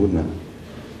morning, wouldn't it?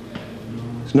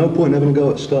 There's no point having a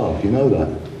go at staff, you know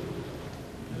that.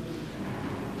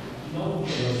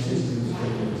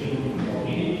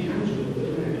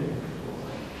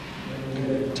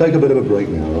 Take a bit of a break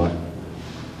now, right?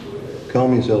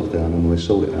 Calm yourself down and we'll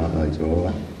sort it out later, all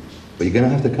right? But you're going to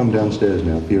have to come downstairs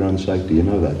now for your own safety, you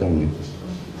know that, don't you?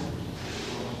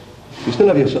 You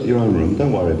still have your own room,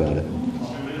 don't worry about it.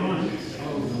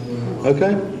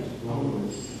 Okay?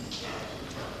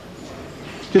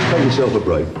 Just take yourself a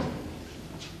break.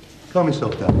 Calm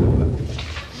yourself down a little bit.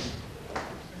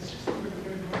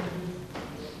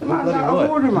 Man's out of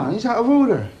order, man. He's out of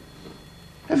order.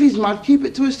 If he's mad, keep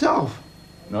it to himself.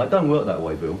 No, it don't work that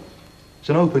way, Bill. It's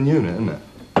an open unit, isn't it?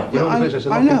 We're not in the business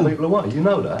of I locking know. people away, you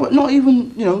know that. But not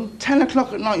even, 10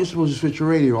 o'clock at night you're supposed to switch your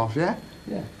radio off, yeah?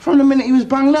 Yeah. From the minute he was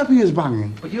banging up, he was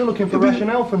banging. But you're looking for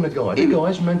rationale from the guy. The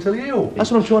guy's mentally ill. That's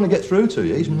what I'm trying to get through to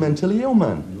you. He's mentally ill,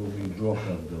 man.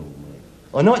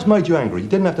 I know it's made you angry. You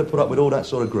didn't have to put up with all that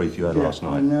sort of grief you had last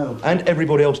night. I know. And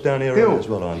everybody else down here Bill, as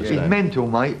well, I understand. he's mental,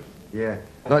 mate. Yeah.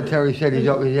 Like Terry said, he's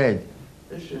up his head.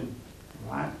 Listen,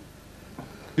 right?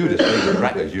 You're just being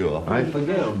crackers, you are. I'm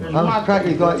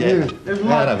crackers like you. There's Out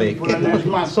mad of it, people get and there's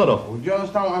lost. mad Sort of. people. Do you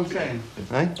understand what I'm saying?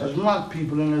 Eh? There's mad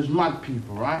people and there's mad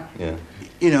people, right? Yeah.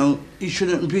 You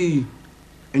shouldn't be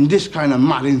in this kind of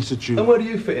mad institute. And where do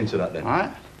you fit into that then?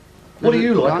 Right? What do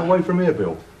you like away from here,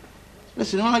 Bill?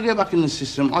 Listen, when I get back in the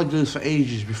system, I do this for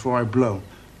ages before I blow.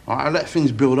 All right? I let things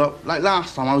build up. Like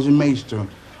last time, I was in Maidstone.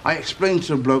 I explained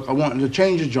to the bloke I wanted to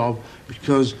change the job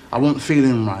because I wasn't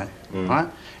feeling right. Right?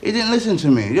 He didn't listen to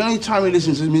me. The only time he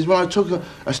listened to me is when I took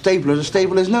a stapler to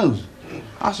staple his nose.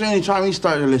 That's the only time he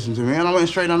started to listen to me, and I went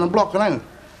straight down the block and out. Do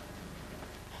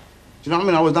you know what I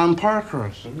mean? I was down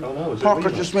Parkhurst.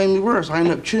 Parkhurst just made me worse. I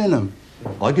ended up chilling him.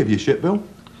 I give you shit, Bill.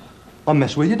 I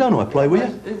mess with you, don't I? Play with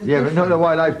you. Yeah, but not the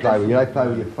way they play with you. They play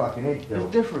with your fucking head.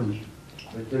 It's different.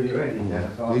 They do your head in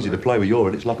there. Easy to play with your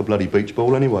head. It's like a bloody beach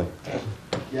ball anyway.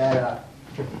 Yeah.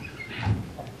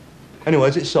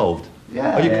 Anyways, it's solved.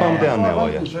 Yeah. Are you calmed down now, are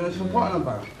you? It's forgotten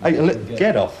about. Hey,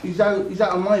 get off. He's out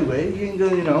of my way. He ain't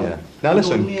going, Yeah. Now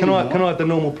listen, can I have the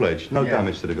normal pledge? No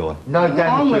damage to the guy. No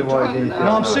damage to what he did. No,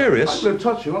 I'm serious. I'm going to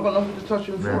touch him. I've got nothing to touch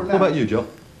him for now. What about you, Jock?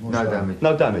 No damage.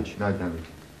 No damage. No damage.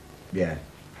 Yeah.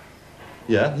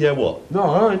 Yeah? Yeah, what? No,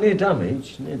 I ain't near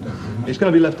damage. He's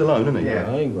going to be left alone, isn't he? Yeah,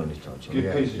 I ain't going to touch him.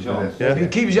 Good piece of job. If he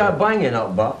keeps out banging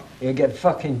up, but he'll get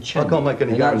fucking chained. I can't make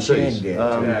any And that guarantees. chain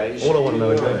All I want to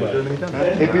know is whether he's doing any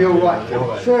damage. He'll be all right,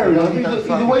 Phil. Fair enough. He's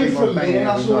away from me, and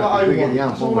that's all that I want.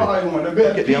 That's all that I want. A bit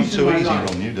of Get the ump peace in too my easy, life.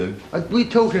 Ron, you do. We're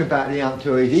talking about the ump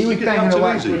too easy. He was Get the ump banging too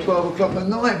away easy. till 12 o'clock at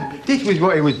night. This was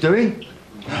what he was doing.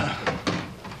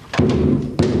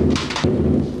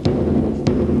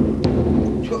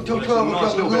 12 o'clock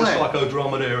Nice at little bit of night.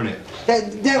 psychodrama there, isn't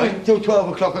it? That was till 12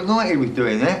 o'clock at night he was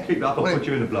doing that. Keep that up, I'll put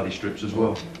you in the bloody strips as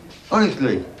well.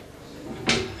 Honestly.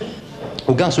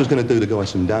 Well, Gus was going to do the guy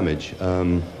some damage,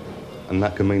 and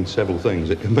that can mean several things.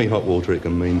 It can mean hot water, it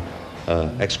can mean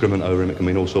excrement over him, it can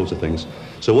mean all sorts of things.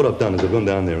 So what I've done is I've gone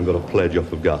down there and got a pledge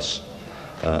off of Gus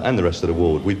and the rest of the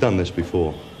ward. We've done this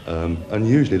before, and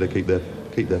usually they keep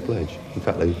their pledge. In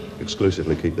fact, they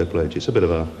exclusively keep their pledge. It's a bit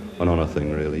of an honour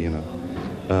thing, really, you know.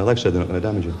 They've said they're not going to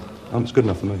damage him. It's good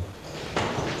enough for me.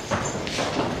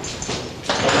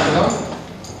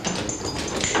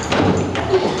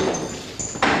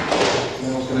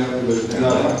 No,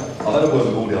 I've had a word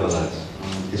with all the other lads.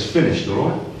 It's finished, all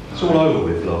right? It's all over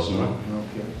with last night.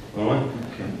 Okay. All right?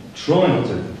 Okay. Try not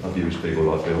to abuse people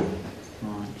like Bill.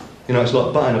 You know, it's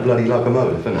like buying a bloody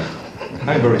locomotive, isn't it?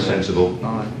 Ain't very sensible.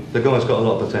 The guy's got a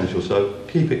lot of potential, so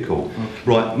keep it cool.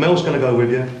 Right, Mel's going to go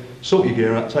with you. Sort your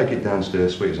gear out, take it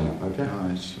downstairs, sweet as that, okay?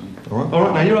 All right. All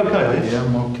right, now you're okay, are you? Yeah,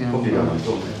 I'm okay. Off you go, mate.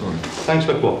 Thanks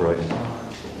for cooperating.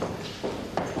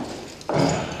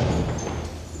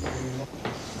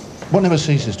 What never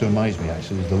ceases to amaze me,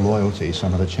 actually, is the loyalty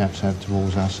some of the chaps have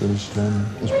towards us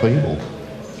as people.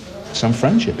 Some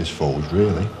friendship is forged,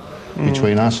 really,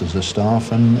 between us as the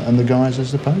staff and the guys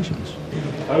as the patients.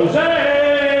 Jose!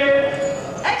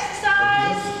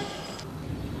 Exercise!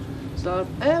 Stop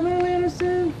Emily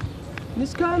Innocent.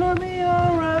 It's gonna be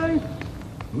alright.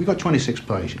 We've got 26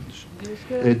 patients.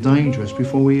 They're dangerous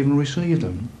before we even receive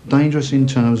them. Dangerous in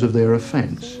terms of their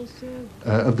offence.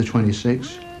 Of the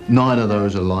 26, 9 of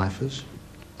those are lifers.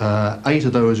 8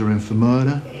 of those are in for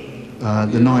murder.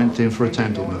 The 9th in for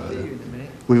attempted murder.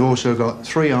 We've also got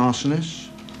 3 arsonists,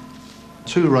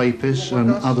 2 rapists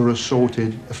and other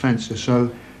assorted offences. So,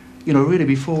 you know, really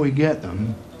before we get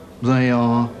them, they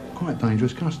are quite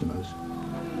dangerous customers.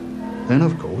 Then,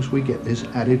 of course, we get this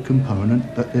added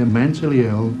component that they're mentally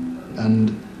ill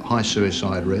and high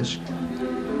suicide risk.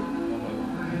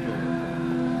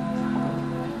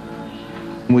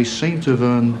 We seem to have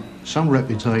earned some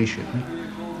reputation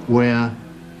where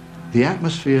the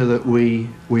atmosphere that we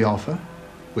offer,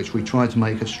 which we try to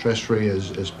make as stress-free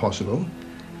as possible,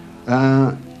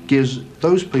 gives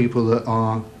those people that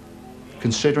are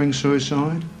considering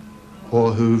suicide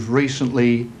or who've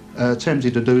recently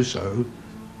attempted to do so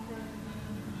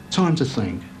time to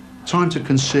think, time to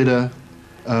consider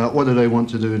what do they want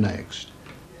to do next.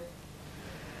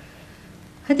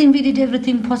 I think we did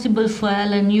everything possible for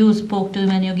Alan. You spoke to him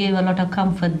and you gave a lot of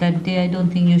comfort that day. I don't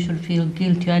think you should feel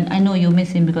guilty. And I know you miss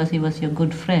him because he was your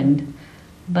good friend.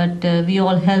 But we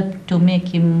all helped to make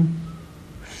him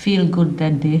feel good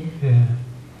that day. Yeah.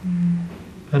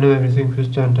 I know everything was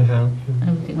done to help him.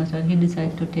 Everything was done. He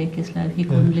decided to take his life. He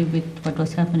couldn't live with what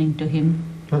was happening to him.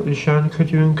 Dr. Sean,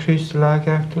 could you increase the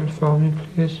Largactil for me,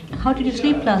 please? How did you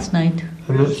sleep last night?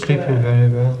 I'm not sleeping very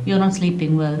well. You're not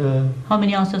sleeping well? Yeah. How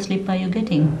many hours of sleep are you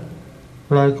getting?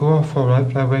 Well, I go off all right,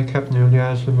 but I wake up nearly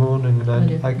hours in the morning and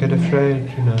I get afraid,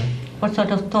 you know. What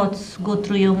sort of thoughts go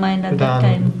through your mind at that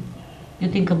time? You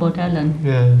think about Alan?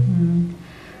 Yeah.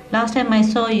 Last time I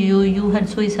saw you, you had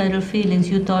suicidal feelings.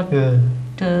 You thought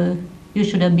you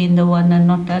should have been the one and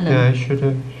not Alan. Yeah, I should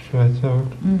have, so I thought.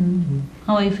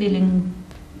 How are you feeling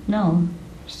now?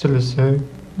 Still the same.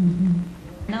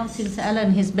 Now since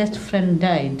Alan, his best friend,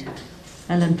 died,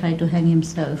 Alan tried to hang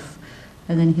himself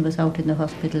and then he was out in the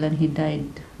hospital and he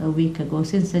died a week ago.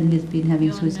 Since then he's been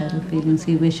having suicidal feelings.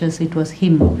 He wishes it was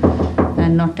him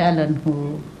and not Alan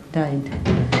who died.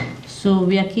 So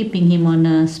we are keeping him on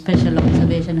a special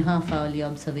observation, half-hourly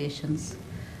observations.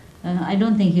 I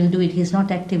don't think he'll do it. He's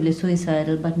not actively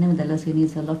suicidal, but nevertheless he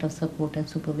needs a lot of support and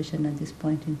supervision at this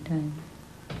point in time.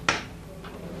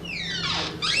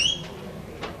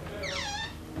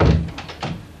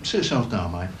 Sit yourself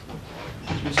down, mate.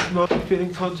 Mrs. Martin been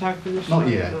in contact with us? Not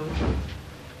yet.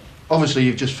 Obviously,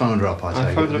 you've just phoned her up, I take it.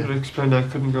 I phoned up and explained I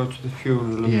couldn't go to the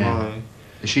funeral and why.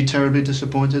 Is she terribly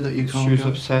disappointed that you can't go? She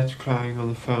was upset, crying on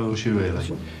the phone. Was she really?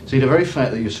 See, the very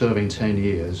fact that you're serving 10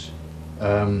 years,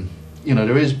 you know,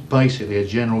 there is basically a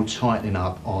general tightening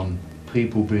up on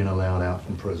people being allowed out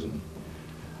from prison.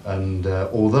 And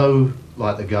although,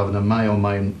 like the governor may or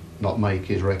may not make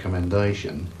his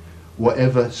recommendation,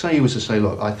 whatever, say he was to say,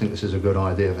 look, I think this is a good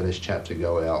idea for this chap to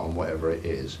go out on whatever it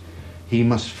is, he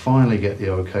must finally get the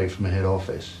okay from the head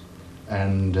office.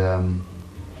 And,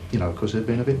 you know, because they've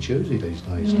been a bit choosy these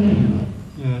days, you know.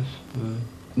 Yes.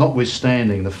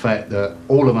 Notwithstanding the fact that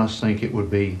all of us think it would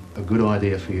be a good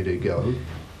idea for you to go,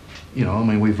 you know, I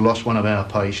mean, we've lost one of our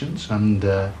patients and,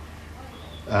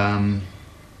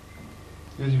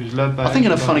 he was led by I think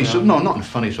in a funny sort, no, not in a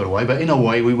funny sort of way, but in a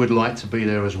way we would like to be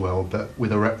there as well, but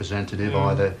with a representative,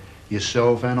 either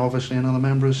yourself and obviously another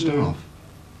member of staff.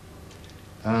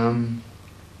 Well,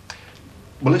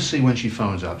 let's see when she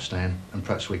phones up, Stan, and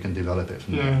perhaps we can develop it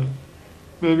from there.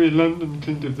 Maybe London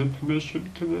can give the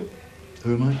permission, can they?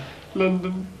 Who, mate?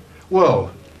 London.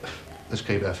 Well, let's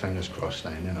keep our fingers crossed,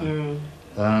 Stan, you know.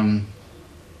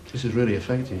 This has really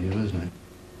affected you, hasn't it?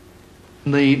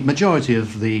 The majority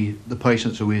of the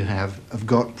patients that we have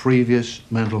got previous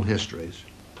mental histories.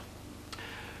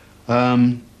 I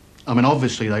mean,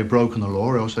 obviously they've broken the law,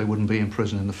 or else they wouldn't be in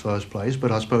prison in the first place,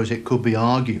 but I suppose it could be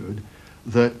argued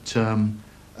that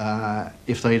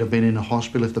if they'd have been in a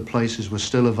hospital, if the places were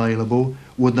still available,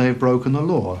 would they have broken the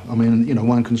law? I mean, you know,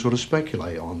 one can sort of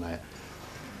speculate on that.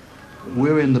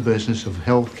 We're in the business of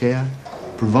healthcare,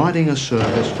 providing a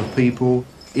service for people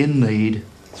in need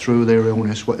through their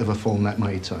illness, whatever form that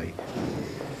may take.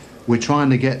 We're trying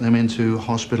to get them into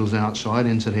hospitals outside,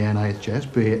 into the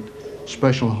NHS, be it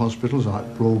special hospitals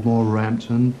like Broadmoor,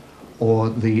 Rampton, or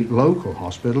the local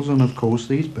hospitals, and of course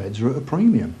these beds are at a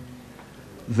premium.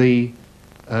 The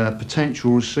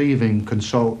potential receiving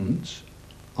consultants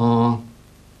are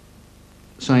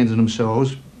saying to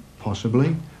themselves,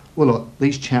 possibly, well look,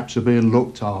 these chaps are being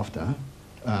looked after,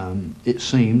 it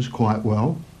seems quite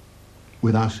well,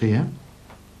 with us here.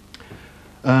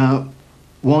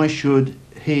 Why should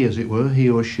he, as it were, he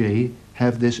or she,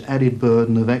 have this added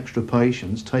burden of extra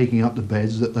patients taking up the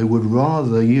beds that they would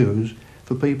rather use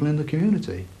for people in the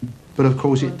community? But of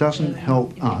course it doesn't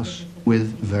help us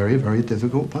with very, very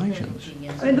difficult patients.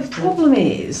 I mean, the problem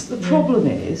is,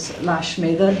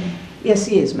 Lashmi, that Yes,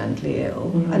 he is mentally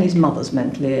ill, and his mother's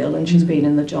mentally ill, and she's been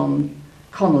in the John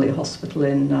Connolly Hospital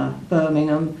in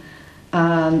Birmingham,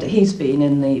 and he's been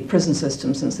in the prison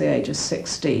system since the age of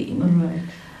 16. Right.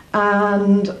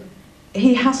 And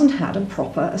he hasn't had a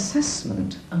proper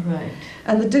assessment. Right.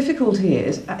 And the difficulty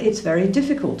is, it's very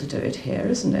difficult to do it here,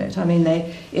 isn't it? I mean,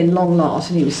 in Long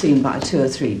Lartin he was seen by 2 or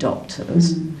 3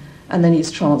 doctors, and then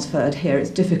he's transferred here. It's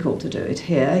difficult to do it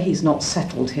here. He's not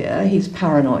settled here. He's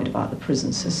paranoid about the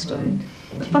prison system.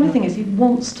 The funny thing is, he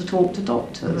wants to talk to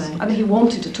doctors. Right. I mean, he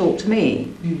wanted to talk to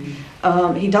me.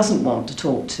 He doesn't want to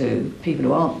talk to people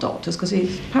who aren't doctors because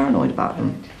he's paranoid about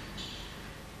them.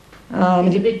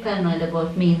 He's a bit paranoid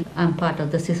about me. I'm part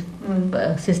of the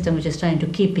system which is trying to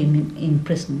keep him in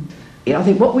prison. Yeah, I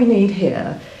think what we need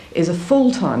here is a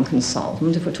full-time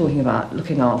consultant, if we're talking about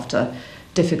looking after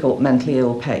difficult mentally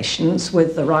ill patients,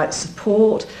 with the right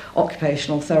support,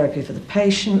 occupational therapy for the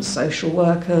patients, social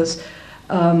workers.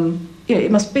 It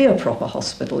must be a proper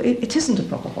hospital. It isn't a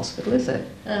proper hospital, is it?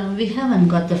 We haven't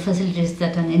got the facilities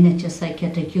that an NHS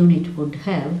psychiatric unit would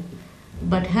have.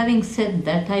 But having said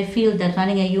that, I feel that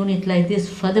running a unit like this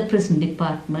for the prison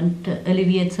department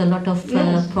alleviates a lot of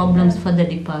problems for the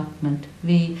department.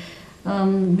 We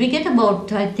get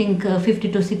about, I think,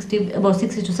 50 to 60, about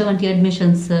 60 to 70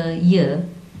 admissions a year,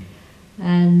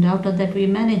 and out of that we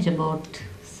manage about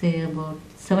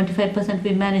 75%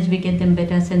 we manage. We get them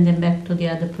better, send them back to the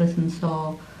other prisons,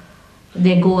 or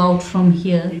they go out from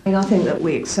here. I think that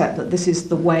we accept that this is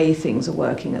the way things are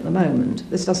working at the moment.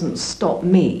 This doesn't stop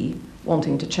me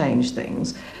wanting to change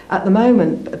things. At the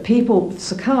moment,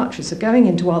 psychiatrists are going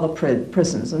into other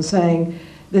prisons and saying,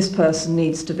 this person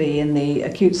needs to be in the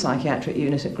acute psychiatric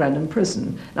unit at Grendon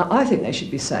Prison. Now, I think they should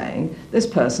be saying, this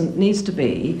person needs to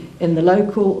be in the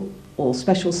local or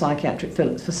special psychiatric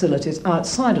facilities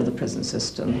outside of the prison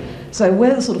system. So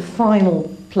we're the sort of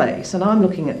final place, and I'm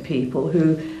looking at people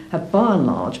who have by and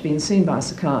large been seen by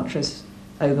psychiatrists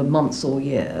over months or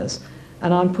years,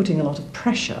 and I'm putting a lot of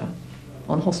pressure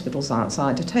on hospitals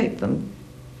outside to take them.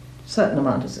 Certain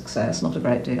amount of success, not a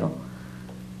great deal.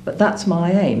 But that's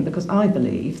my aim, because I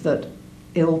believe that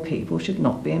ill people should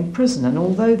not be in prison. And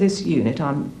although this unit,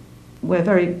 we're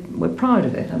proud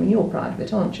of it. I mean, you're proud of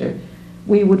it, aren't you?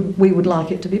 We would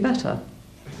like it to be better.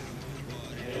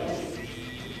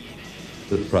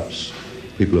 That perhaps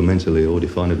people who are mentally or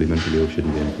definably mentally ill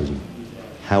shouldn't be in prison.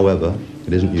 However,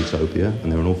 it isn't utopia,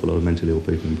 and there are an awful lot of mentally ill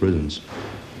people in prisons.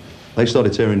 They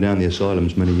started tearing down the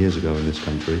asylums many years ago in this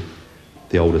country,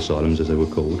 the old asylums as they were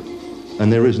called,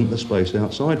 and there isn't the space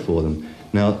outside for them.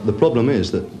 Now, the problem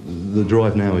is that the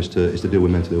drive now is to deal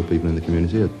with mentally ill people in the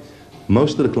community.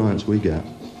 Most of the clients we get,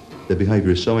 their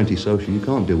behaviour is so antisocial, you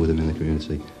can't deal with them in the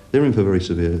community. They're in for very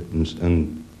severe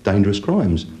and dangerous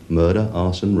crimes: murder,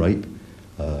 arson, rape,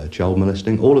 child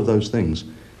molesting, all of those things.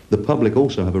 The public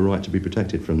also have a right to be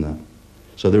protected from that.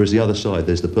 So there is the other side.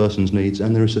 There's the person's needs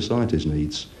and there is society's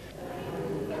needs.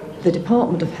 The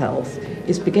Department of Health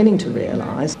is beginning to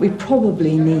realise we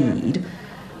probably need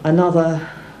another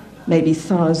maybe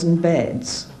 1,000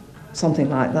 beds, something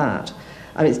like that.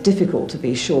 I mean, it's difficult to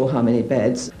be sure how many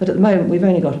beds, but at the moment we've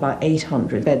only got about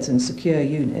 800 beds in secure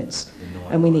units,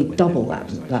 and we need double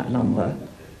that number.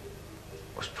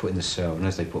 I was put in the cell, and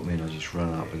as they put me in, I just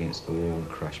ran up against the wall and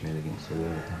crashed me against the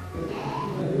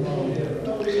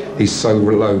wall. He's so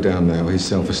low down now, his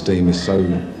self-esteem is so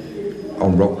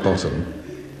on rock bottom.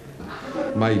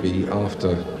 Maybe after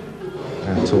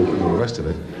our talk and all the rest of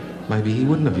it, maybe he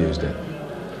wouldn't have used it.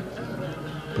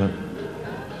 But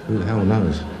who the hell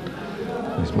knows?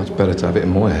 It's much better to have it in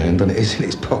my hand than it is in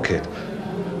his pocket.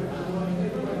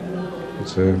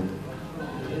 It's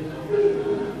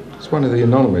one of the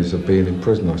anomalies of being in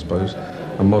prison, I suppose,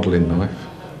 a model in life.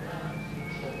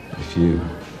 If you've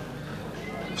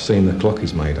seen the clock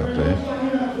he's made up there,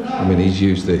 I mean, he's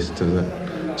used this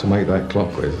to make that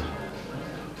clock with.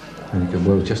 And he could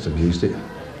well just have used it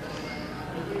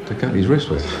to cut his wrist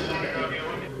with.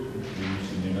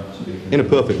 In a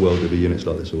perfect world, there'd be units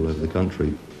like this all over the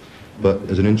country. But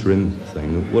as an interim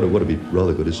thing, what would be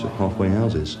rather good is halfway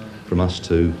houses from us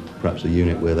to perhaps a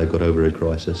unit where they've got over a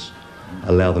crisis,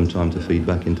 allow them time to feed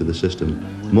back into the system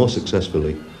more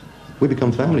successfully. We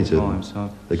become family to them.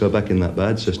 They go back in that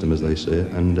bad system as they see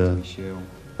it, and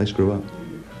they screw up.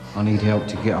 I need help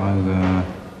to get over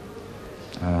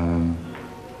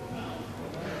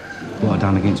what I've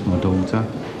done against my daughter.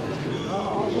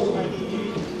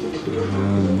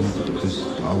 Because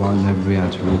I won't never be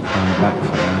able to repay back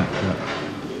for that, but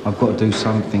I've got to do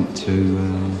something to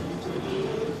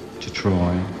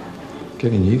try.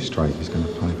 Getting you straight is going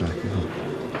to pay back, isn't it?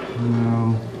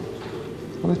 Well,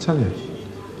 what did I tell you?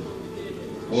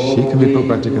 She can be put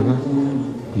back together.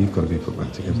 You've got to be put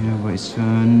back together. Yeah, but it's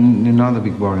another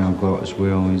big worry I've got as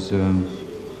well is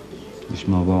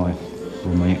my wife,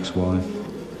 or my ex-wife.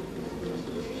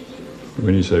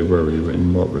 When you say worry,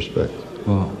 in what respect?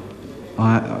 Well,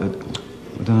 I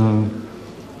don't know.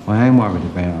 I am worried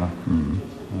about her.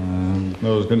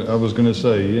 I was going to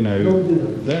say, you know,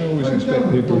 don't always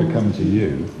expect people to come to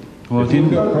you. Well, if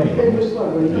you've got problems,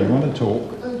 you want to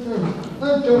talk,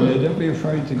 don't be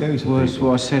afraid to go to people. That's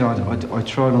what I said. I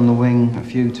tried on the wing a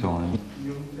few times.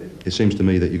 It seems to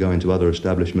me that you go into other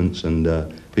establishments and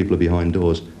people are behind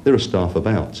doors. There are staff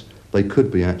about. They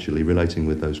could be actually relating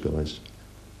with those guys.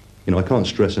 You know, I can't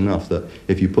stress enough that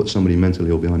if you put somebody mentally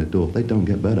ill behind a door, they don't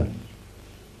get better.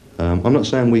 I'm not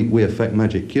saying we affect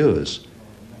magic cures,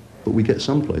 but we get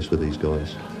someplace with these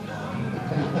guys.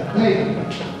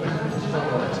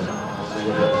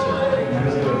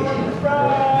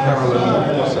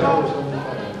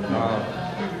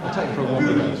 I'll take it for a walk.